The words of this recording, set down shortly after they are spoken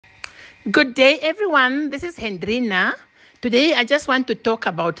Good day, everyone. This is Hendrina. Today, I just want to talk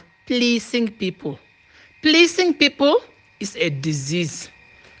about pleasing people. Pleasing people is a disease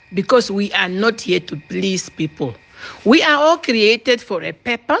because we are not here to please people. We are all created for a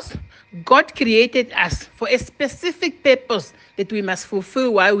purpose. God created us for a specific purpose that we must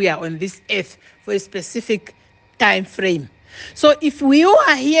fulfill while we are on this earth for a specific time frame. So, if you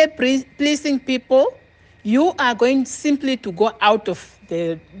are here pleasing people, you are going simply to go out of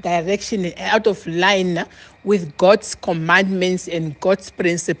the direction, out of line with God's commandments and God's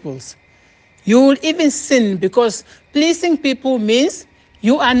principles. You will even sin because pleasing people means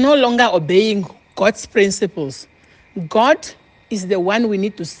you are no longer obeying God's principles. God is the one we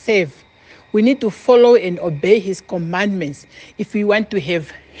need to serve. We need to follow and obey his commandments if we want to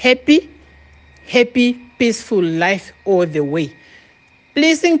have happy, peaceful life all the way.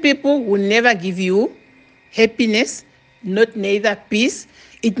 Pleasing people will never give you happiness, not neither peace.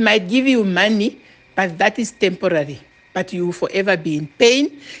 It might give you money, but that is temporary. But you will forever be in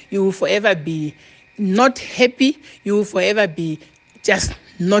pain. You will forever be not happy. You will forever be just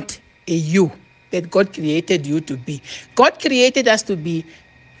not a you that God created you to be. God created us to be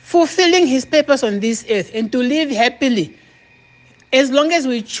fulfilling his purpose on this earth and to live happily as long as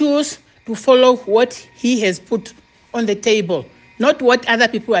we choose to follow what he has put on the table, not what other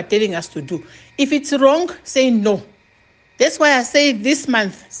people are telling us to do. If it's wrong, say no. That's why I say this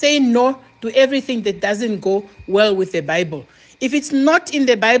month, say no to everything that doesn't go well with the Bible. If it's not in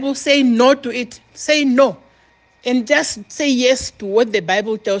the Bible, say no to it. Say no. And just say yes to what the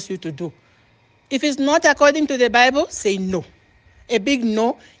Bible tells you to do. If it's not according to the Bible, say no. A big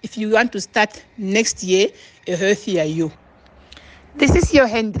no if you want to start next year a healthier you. This is your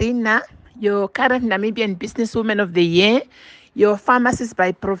Hendrina, your current Namibian Businesswoman of the Year, your pharmacist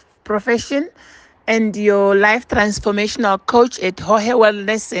by profession, and your life transformational coach at Hohe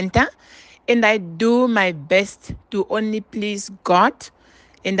Wellness Center. And I do my best to only please God,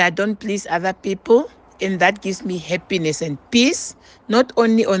 and I don't please other people. And that gives me happiness and peace, not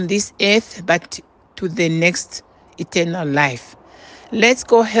only on this earth, but to the next eternal life. Let's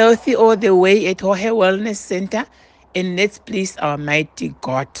go healthy all the way at Hohe Wellness Center, and let's please our mighty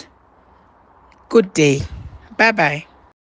God. Good day. Bye-bye.